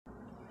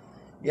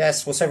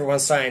Yes, what's everyone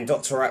saying?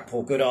 Dr.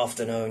 Apple, good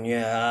afternoon.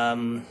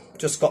 Yeah,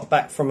 just got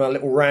back from a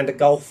little round of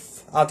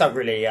golf. I don't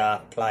really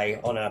play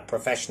on a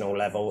professional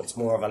level. It's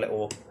more of a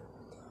little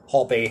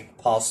hobby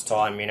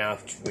pastime, you know.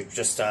 We've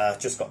just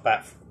got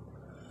back.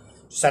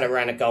 Just had a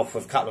round of golf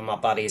with a couple of my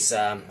buddies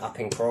up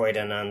in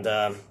Croydon and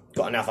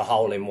got another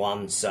hole in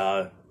one,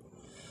 so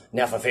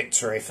another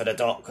victory for the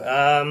doc.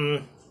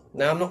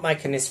 Now, I'm not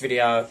making this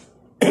video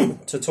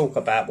to talk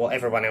about what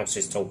everyone else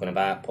is talking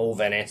about, Paul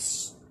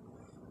Venis,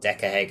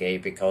 Decca Heggie,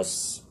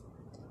 because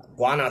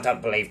one, I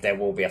don't believe there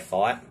will be a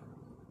fight.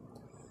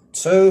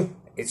 Two,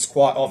 it's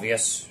quite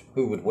obvious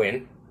who would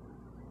win.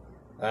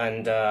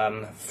 And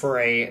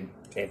three,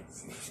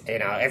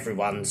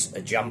 everyone's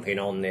jumping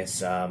on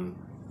this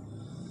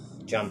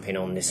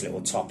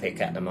little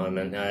topic at the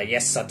moment.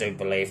 Yes, I do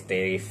believe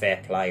the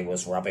fair play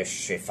was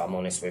rubbish, if I'm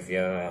honest with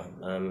you.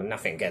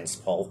 Nothing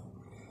against Paul.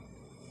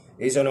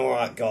 He's an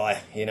alright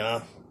guy, you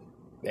know.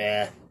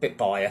 Yeah, a bit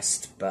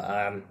biased,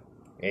 but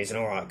he's an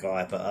alright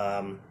guy.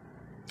 But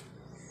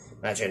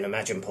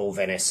imagine Paul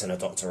Venis and a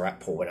Dr.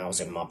 Apple when I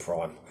was in my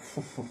prime.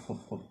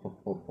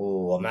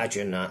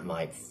 Imagine that,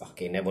 mate.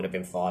 Fucking, there would have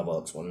been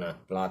fireworks, wouldn't there?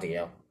 Bloody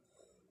hell.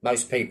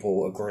 Most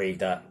people agree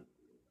that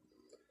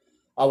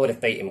I would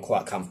have beat him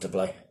quite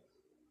comfortably.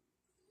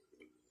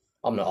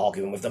 I'm not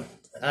arguing with them.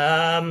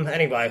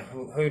 Anyway,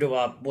 who do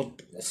I...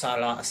 So,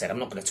 like I said, I'm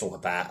not going to talk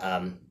about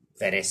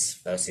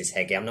Venis versus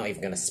Heggie. I'm not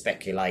even going to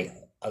speculate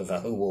over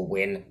who will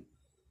win.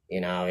 You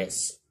know,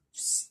 it's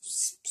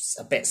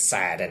a bit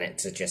sad, isn't it,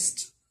 to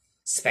just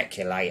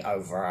speculate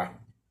over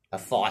a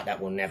fight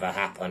that will never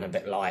happen. A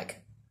bit like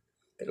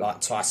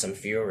Tyson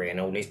Fury and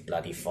all these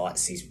bloody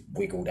fights he's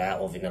wiggled out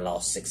of in the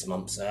last 6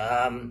 months.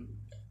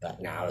 But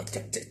no,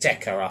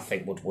 Decca, I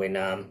think, would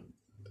win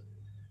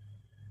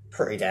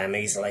pretty damn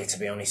easily, to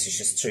be honest. He's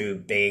just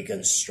too big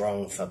and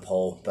strong for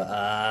Paul.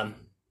 But,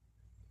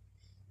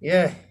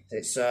 yeah,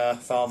 it's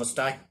Father's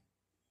Day.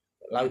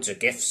 Loads of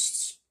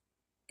gifts.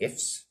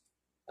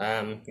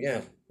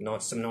 Yeah,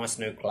 some nice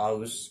new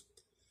clothes.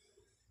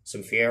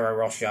 Some Ferrero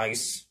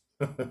Rochers.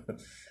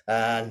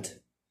 And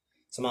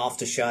some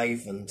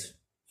aftershave and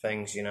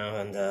things, you know.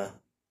 And,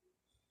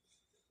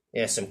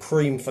 yeah, some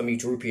cream for me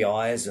droopy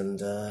eyes and,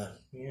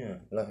 yeah,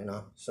 you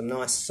know, some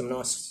nice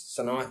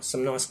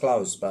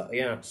clothes. But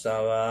yeah,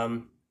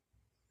 so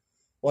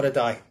what a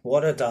day,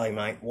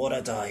 mate, what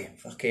a day.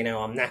 Fucking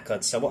hell, I'm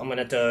knackered. So what I'm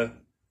gonna do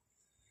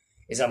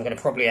is I'm gonna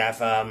probably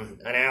have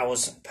an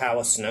hour's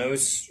power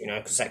snooze, you know,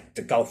 because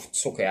the golf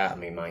took it out of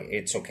me, mate.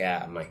 It took it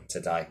out of me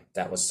today.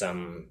 That was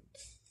some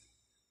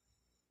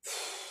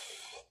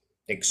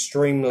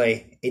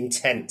extremely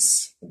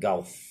intense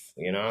golf,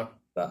 you know.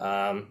 But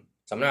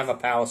so I'm gonna have a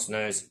power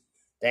snooze,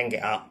 then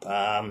get up,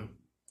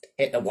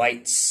 hit the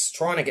weights,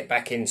 trying to get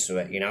back into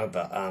it, you know,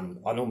 but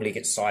I normally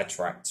get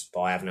sidetracked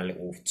by having a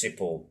little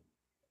tipple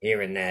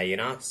here and there, you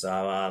know,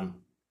 so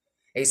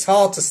it's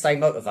hard to stay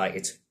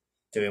motivated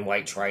doing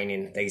weight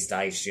training these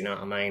days, you know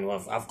what I mean?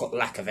 Well, I've got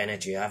lack of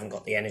energy. I haven't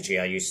got the energy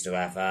I used to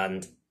have,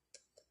 and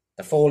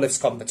the four lifts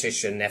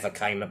competition never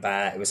came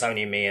about. It was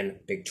only me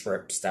and Big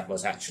Trips that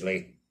was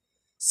actually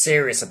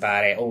serious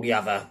about it. All the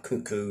other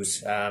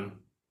cuckoos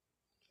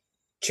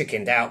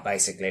chickened out,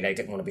 basically. They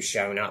didn't want to be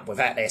showing up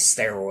without their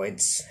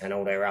steroids and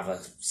all their other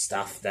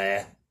stuff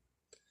there.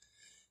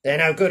 They're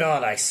no good, are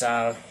they?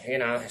 So, you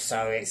know,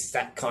 so it's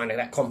that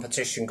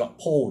competition got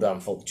pulled,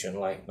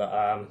 unfortunately. But,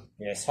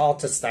 yeah, it's hard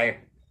to stay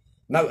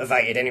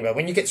motivated anyway.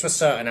 When you get to a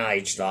certain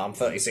age, like I'm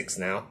 36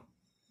 now,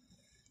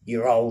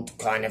 you're old,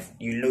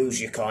 you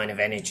lose your kind of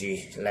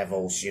energy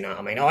levels, you know what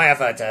I mean? I have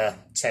had a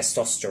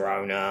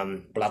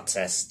testosterone blood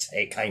test.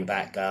 It came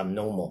back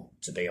normal,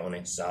 to be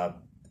honest, so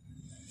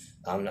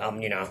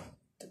I'm you know,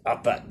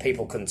 but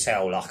people can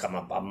tell like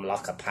I'm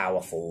like a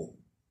powerful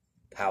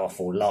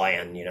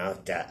lion, you know,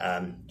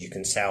 that you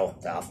can tell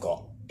that I've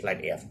got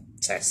plenty of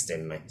test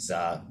in me.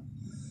 So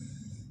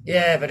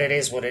yeah, but it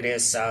is what it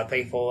is. So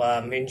people,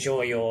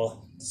 enjoy your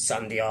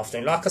Sunday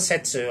afternoon. Like I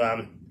said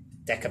to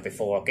Decca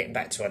before, getting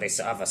back to this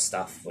other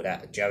stuff with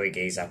that Joey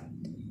geezer.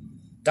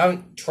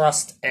 Don't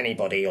trust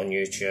anybody on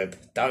YouTube.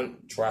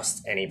 Don't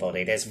trust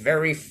anybody. There's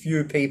very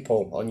few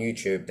people on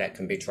YouTube that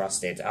can be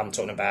trusted. I'm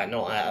talking about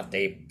not out of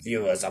the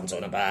viewers. I'm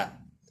talking about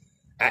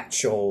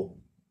actual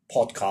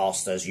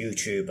podcasters,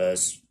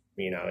 YouTubers,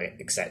 you know,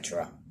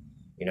 etc.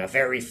 You know,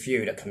 very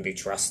few that can be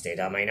trusted.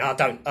 I mean, I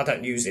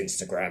don't use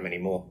Instagram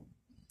anymore.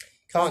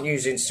 Can't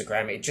use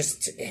Instagram. It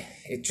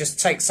just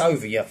takes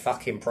over your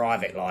fucking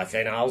private life.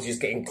 You know, I was just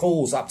getting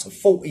calls up to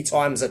 40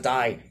 times a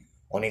day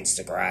on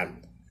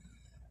Instagram.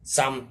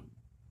 Some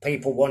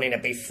people wanting to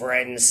be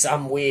friends,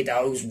 some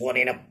weirdos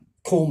wanting to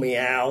call me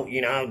out,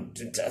 you know,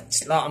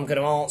 like I'm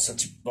going to answer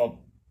to,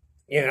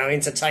 you know,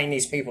 entertain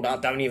these people that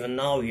I don't even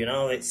know, you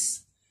know,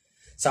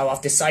 so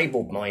I've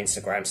disabled my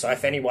Instagram. So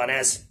if anyone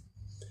has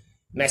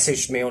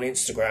messaged me on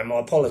Instagram,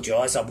 I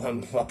apologise. I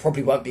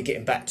probably won't be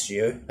getting back to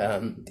you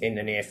in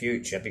the near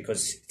future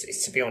because,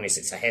 to be honest,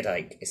 it's a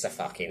headache. It's a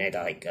fucking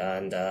headache.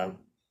 And,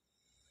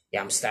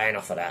 yeah, I'm staying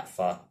off of that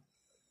for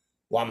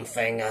one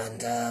thing,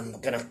 and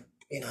I'm going to,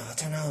 you know, I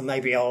don't know,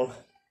 maybe I'll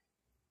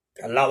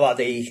lower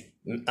the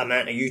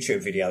amount of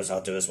YouTube videos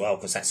I do as well,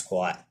 because that's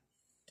quite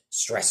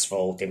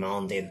stressful,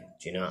 demanding.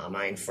 Do you know what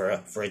I mean?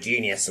 For a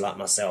genius like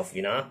myself,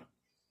 you know.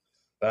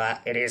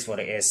 But it is what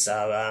it is.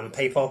 So,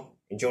 people,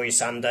 enjoy your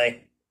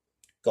Sunday.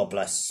 God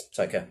bless.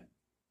 Take care.